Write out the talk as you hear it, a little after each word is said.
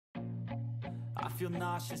I feel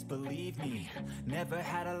nauseous, believe me. Never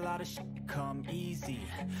had a lot of shit come easy.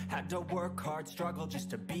 Had to work hard, struggle just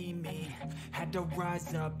to be me. Had to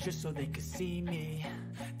rise up just so they could see me.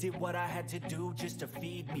 Did what I had to do just to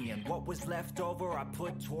feed me. And what was left over I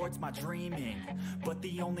put towards my dreaming. But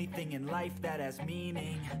the only thing in life that has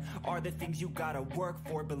meaning are the things you gotta work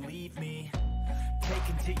for, believe me. Take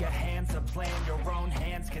into your hands a plan. Your own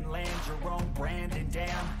hands can land your own brand. And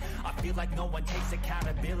damn, I feel like no one takes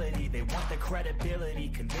accountability. They want the credibility,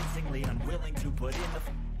 convincingly unwilling to put in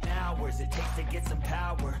the hours it takes to get some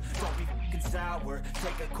power. Don't be f***ing sour.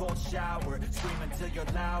 Take a cold shower. Scream until you're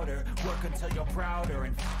louder. Work until you're prouder.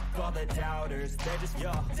 And f*** all the doubters, they're just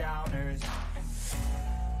your downers.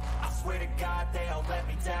 I swear to God they all let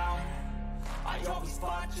me down. I always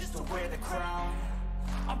fought just to wear the crown.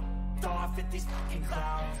 I'm off at these fucking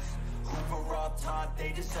clowns who were all taught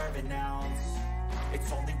they deserve an ounce.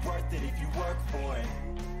 It's only worth it if you work for it.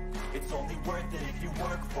 It's only worth it if you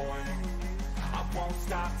work for it. I won't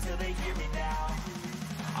stop till they hear me now.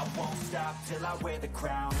 I won't stop till I wear the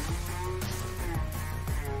crown.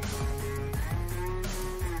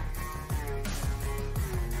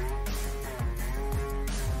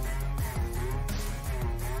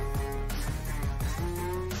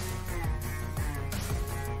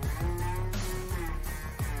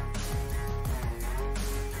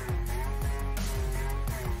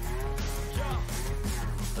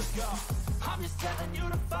 I'm just telling you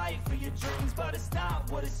to fight for your dreams, but it's not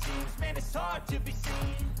what it seems. Man, it's hard to be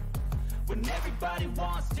seen when everybody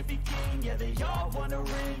wants to be king. Yeah, they all want a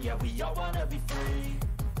ring, yeah, we all wanna be free.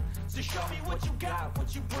 So show me what you got,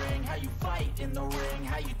 what you bring, how you fight in the ring,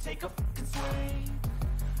 how you take a fucking swing.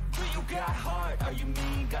 Do you got heart, are you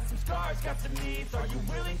mean? Got some scars, got some needs, are you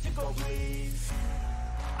willing to go bleed?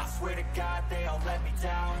 I swear to God they all let me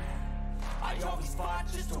down. I always fought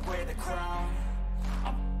just to wear the crown.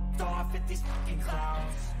 I'm off at these fucking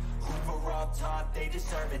clowns who were all taught they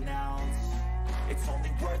deserve an ounce. It's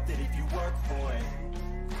only worth it if you work for it.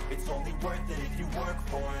 It's only worth it if you work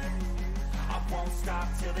for it. I won't stop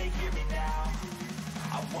till they hear me now.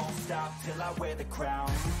 I won't stop till I wear the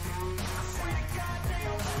crown. I swear to God they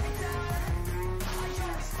all let me down. I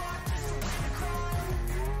always fought just to wear the crown.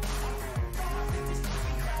 I'm off at these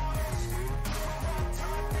fucking clowns who were all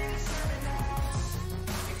taught they deserve an ounce.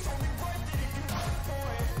 It's only worth it if you work for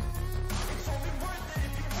it. It's only worth it if you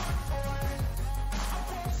work for it. I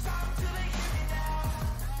won't stop till they hear me now. I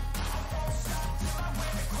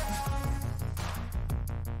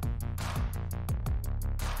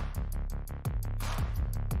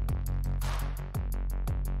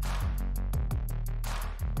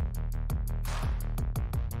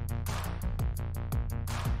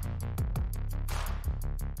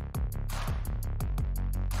stop till I wear the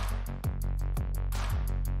crown.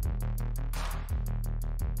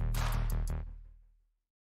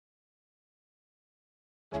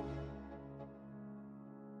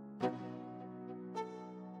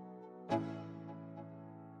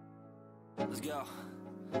 Let's go.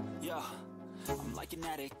 Yo, I'm like an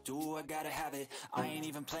addict, do I gotta have it. I ain't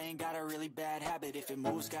even playing, got a really bad habit. If it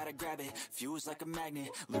moves, gotta grab it, fuse like a magnet.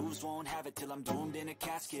 Lose, won't have it till I'm doomed in a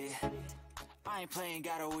casket. I ain't playing,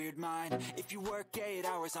 got a weird mind. If you work 8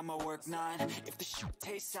 hours, I'ma work 9. If the shoot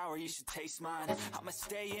tastes sour, you should taste mine. I'ma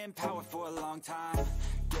stay in power for a long time.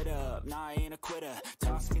 Get up, nah, I ain't a quitter.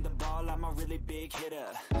 Toss me the ball, I'm a really big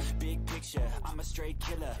hitter. Big picture, I'm a straight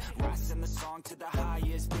killer. Rising the song to the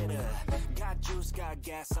highest bidder. Got juice, got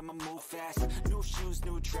gas, I'ma move fast. New shoes,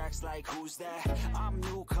 new tracks, like who's that? I'm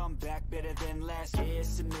new, come back, better than last. Yeah,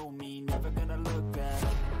 it's a new me, never gonna look back.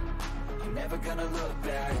 I'm never gonna look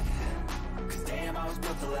back. Cause damn, I was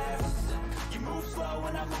built to last. You move slow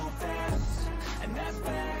and I move fast, and that's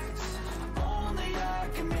facts. Only I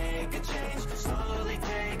can make a change. Slowly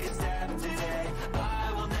take a step today.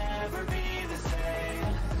 I will never be the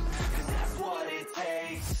same. Cause that's what it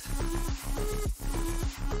takes.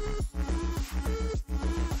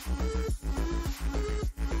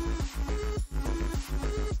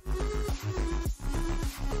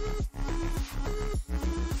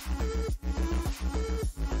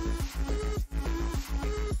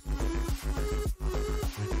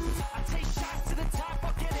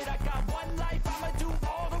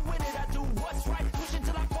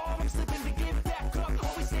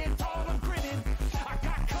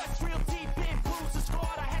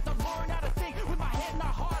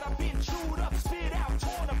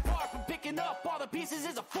 Pieces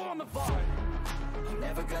is a form of art. I'm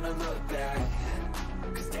never gonna look back.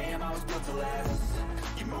 Cause damn, I was built to last.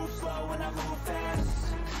 You move slow and I move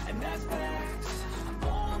fast, and that's facts.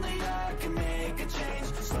 Only I can make a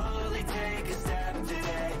change. Slowly take a step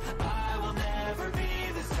today. I will never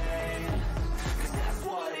be the same.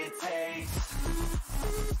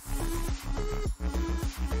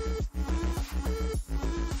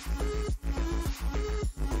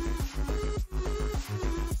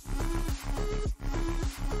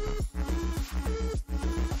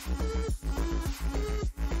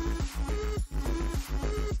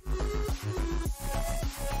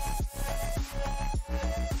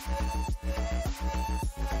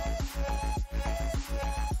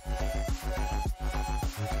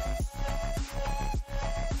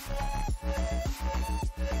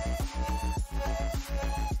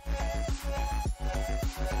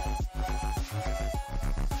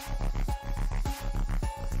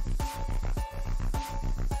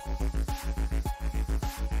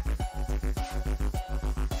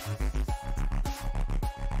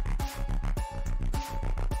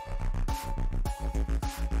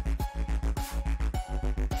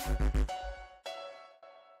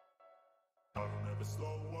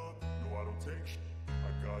 take shit.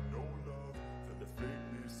 I got no love for the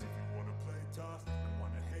fakeness. If you wanna play tough and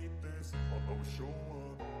wanna hate this, I'll always show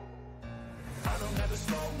up. I don't ever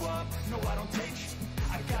slow up, no I don't take shit.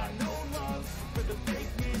 I got no love for the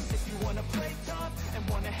fakeness. If you wanna play tough and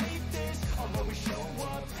wanna hate this, I'll always show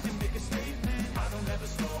up and make a statement. I don't ever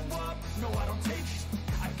slow up, no I don't take shit.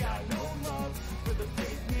 I got no love for the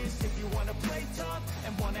fakeness. If you wanna play tough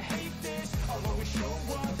and wanna hate this, I'll always show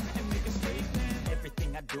up and make a statement.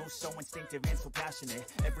 Everything I do so instinctive and so passionate.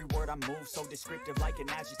 Every word I move so descriptive like an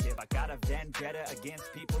adjective. I got a vendetta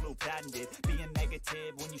against people who patented being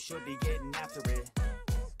negative when you should be getting after it.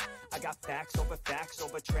 I got facts over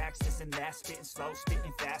tracks, this and that. Spitting slow,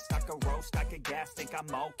 spitting fast. I could roast, I could gas. Think I'm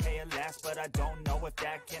okay at last, but I don't know if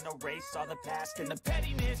that can erase all the past. And the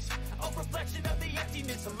pettiness, a reflection of the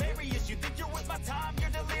emptiness. Hilarious, you think you're worth my time,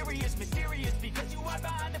 you're delirious. Mysterious, because you hide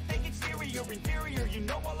behind a fake exterior. Inferior, you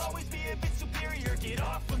know I'll always be a bit superior. Get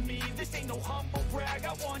off of me, this ain't no humble brag.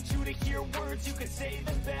 I want you to hear words, you can say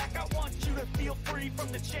them back. I want you to feel free from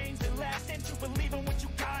the chains that last, and to believe in what you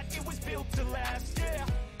got, it was built to last, yeah.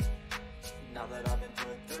 Now that I've been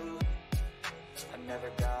put through, I never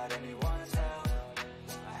got anyone's help.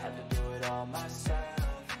 I had to do it all myself.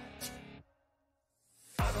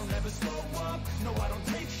 I don't ever slow up, no I don't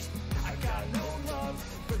take shit. I got no love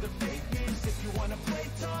for the fakeness. If you wanna play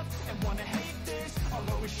tough and wanna hate this,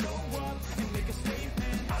 I'll always show up and make a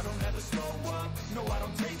statement. I don't ever slow up, no I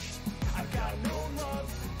don't take shit. I got no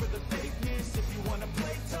love for the fakeness. If you wanna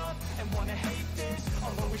play tough and wanna hate this,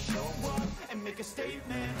 I'll always show up and make a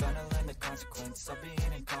statement. Gonna learn the consequence of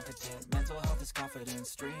being incompetent. Mental health is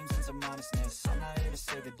confidence, dreams and some honestness. I'm not here to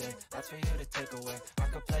save the day, that's for you to take away. I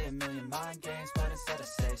could play a million mind games, but instead I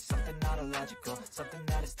say something not illogical, something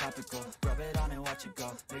that is topical. Rub it on and watch it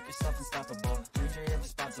go, make yourself unstoppable. Dreams are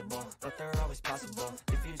irresponsible, but they're always possible.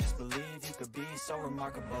 If you just believe, you could be so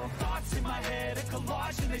remarkable. Thoughts in my head, a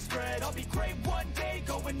collage and they spread. I'll be great one day,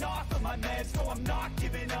 going off of my meds. No, I'm not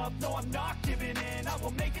giving up, no, I'm not giving in. I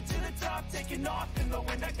will make it to the top, taking off in the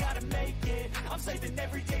wind. I gotta make it, I'm saving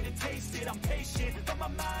every day to taste it. I'm patient, but my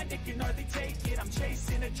mind, it can hardly take it. I'm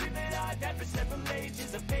chasing a dream that I've had for several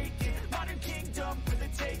ages. A vacant, modern kingdom for the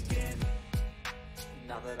taking.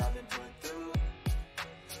 Now that I've been put through,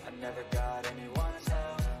 I never got anyone's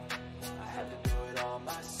help. I had to do it all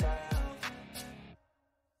myself.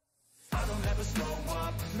 I don't ever slow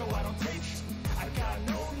up, no I don't take shit. I got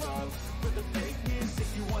no love for the fakeness.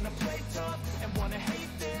 If you wanna play tough and wanna hate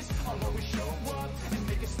this, I'll always show up and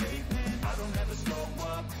make a statement. I don't ever slow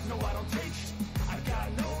up, no I don't take shit. I got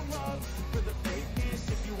no love for the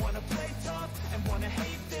fakeness. If you wanna play tough and wanna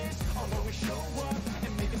hate this, I'll always show up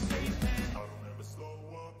and make a statement. I don't ever slow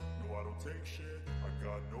up, no I don't take shit. I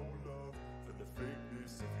got no love for the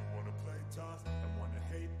fakeness. If you wanna play tough and wanna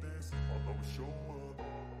hate this, I'll always show up.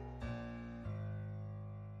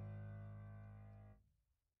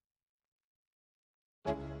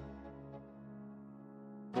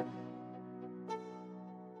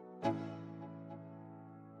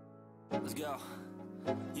 Let's go.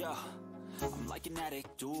 Yo, I'm like an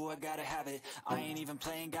addict, do I gotta have it. I ain't even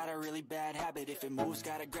playing, got a really bad habit. If it moves,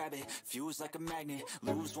 gotta grab it, fuse like a magnet.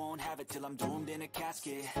 Lose, won't have it till I'm doomed in a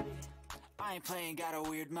casket. I ain't playing, got a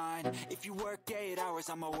weird mind. If you work 8 hours,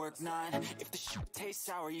 I'ma work 9. If the shit tastes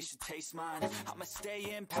sour, you should taste mine. I'ma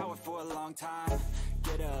stay in power for a long time.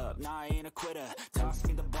 Get up, nah I ain't a quitter. Toss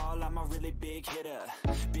me the ball, I'm a really big hitter.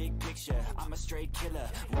 Big picture, I'm a straight killer.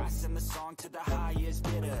 Rising the song to the highest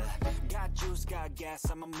bidder. Got juice, got gas,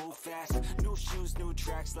 I'ma move fast. New shoes, new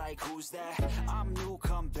tracks, like who's that? I'm new,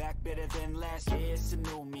 come back, better than last. Yeah, it's a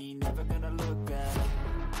new me, never gonna look back.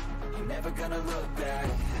 I'm never gonna look back.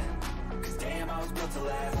 Cause damn, I was built to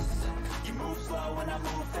last. You move slow and I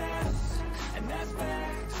move fast, and that's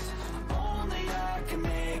facts. Only I can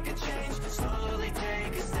make a change. Slowly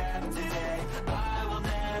take a step today. I will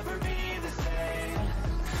never be the same.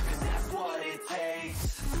 Cause that's what it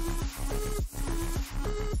takes.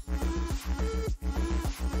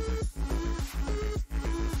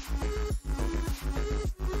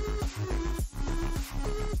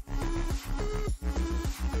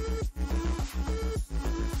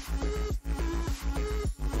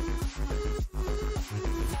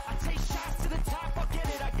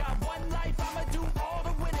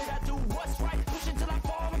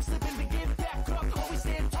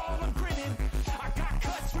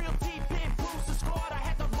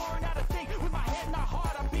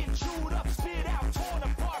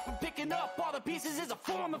 Pieces is a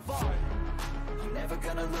form of art. I'm never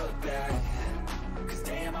gonna look back. Cause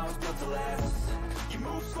damn, I was built to last. You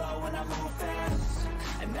move slow and I move fast,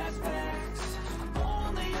 and that's facts.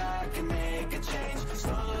 Only I can make a change.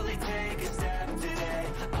 Slowly take a step today.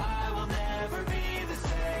 I will never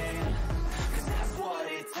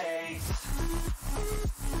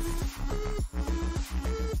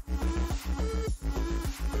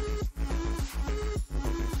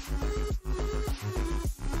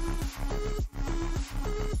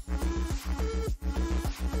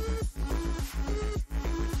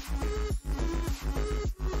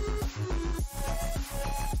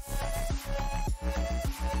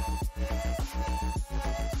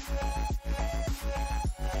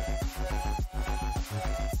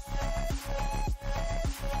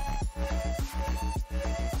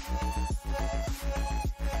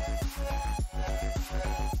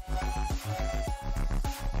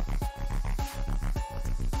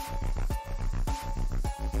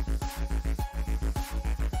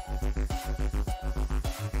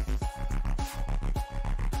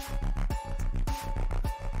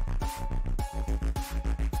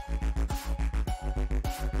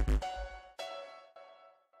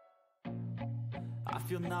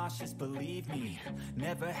feel nauseous, believe me.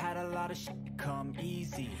 Never had a lot of shit come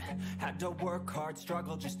easy. Had to work hard,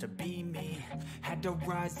 struggle just to be me. Had to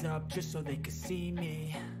rise up just so they could see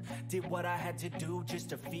me. Did what I had to do just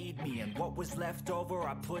to feed me. And what was left over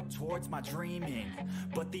I put towards my dreaming.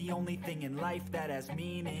 But the only thing in life that has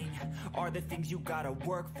meaning are the things you gotta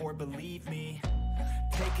work for, believe me.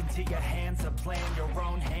 Take into your hands a plan, your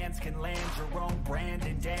own hands can land your own brand.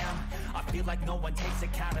 And damn, I feel like no one takes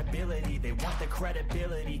accountability. They want the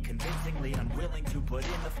credibility, convincingly unwilling to put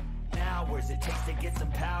in the hours it takes to get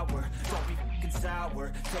some power. Don't be f***ing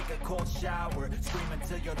sour, take a cold shower. Scream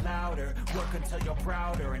until you're louder, work until you're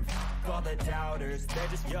prouder. And f*** all the doubters, they're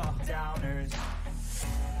just your downers.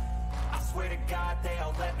 I swear to God they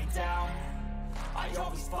all let me down. I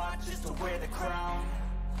always fought just to wear the crown.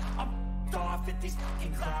 I'm off at these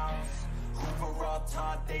fucking clowns who were all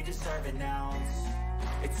taught they deserve an ounce.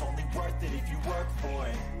 It's only worth it if you work for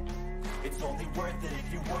it. It's only worth it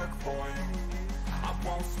if you work for it. I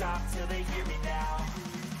won't stop till they hear me now.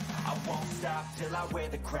 I won't stop till I wear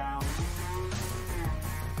the crown.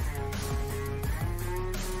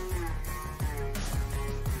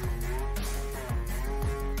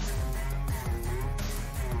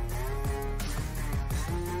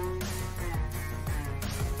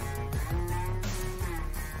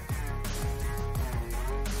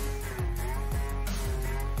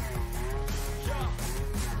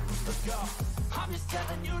 I'm just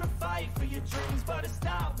telling you to fight for your dreams, but it's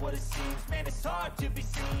not what it seems. Man, it's hard to be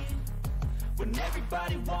seen when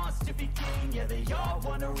everybody wants to be king. Yeah, they all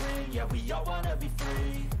wanna ring, yeah, we all wanna be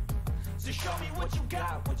free. So show me what you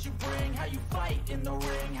got, what you bring, how you fight in the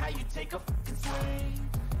ring, how you take a fucking swing.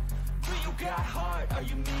 Do you got heart, are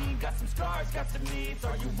you mean? Got some scars, got some needs,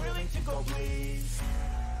 are you willing to go bleed?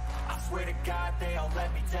 I swear to God they all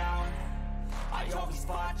let me down. I always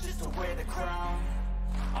fought just to wear the crown.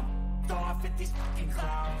 I'm off at these fucking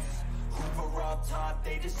clowns who were all taught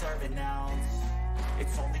they deserve an ounce.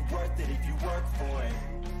 It's only worth it if you work for it.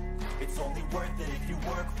 It's only worth it if you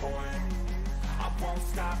work for it. I won't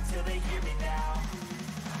stop till they hear me now.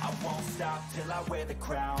 I won't stop till I wear the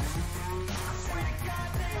crown. I swear to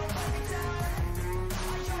God they all let me down. I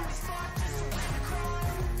always fought just to wear the crown.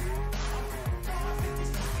 I'm off at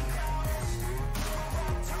these fucking clowns who were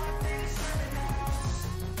all taught they deserve an ounce.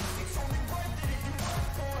 It's only worth it if you work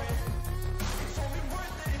for it. It's only worth it if you work for it. I won't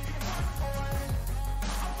stop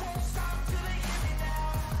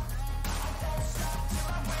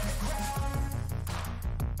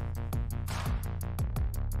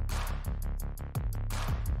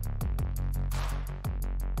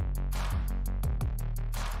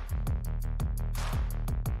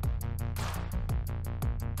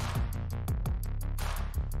till they hear me now.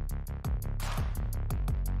 I won't stop till I wear the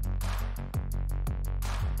crown.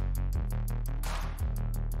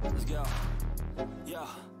 Let's go. Yo,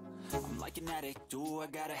 I'm like an addict, I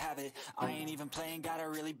gotta have it. I ain't even playing, got a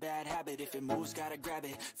really bad habit. If it moves, gotta grab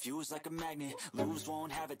it. Fuse like a magnet, lose,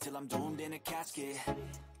 won't have it till I'm doomed in a casket.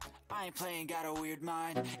 I ain't playing, got a weird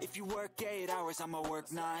mind. If you work 8 hours, I'ma work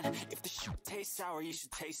 9. If the shit tastes sour, you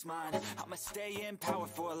should taste mine. I'ma stay in power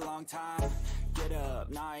for a long time. Get up,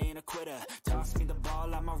 nah, I ain't a quitter. Toss me the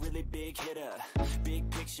ball, I'm a really big hitter. Big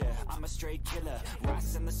picture, I'm a straight killer.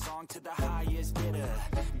 Rising the song to the highest bidder.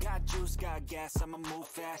 Got juice, got gas, I'ma move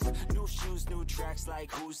fast. New shoes, new tracks,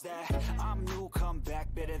 like who's that? I'm new, come back,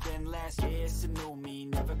 better than last. Yeah, it's a new me,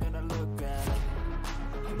 never gonna look back.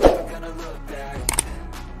 Never gonna look back.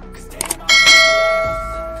 Cause damn, I'm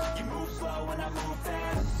fast. You move slow and I move fast.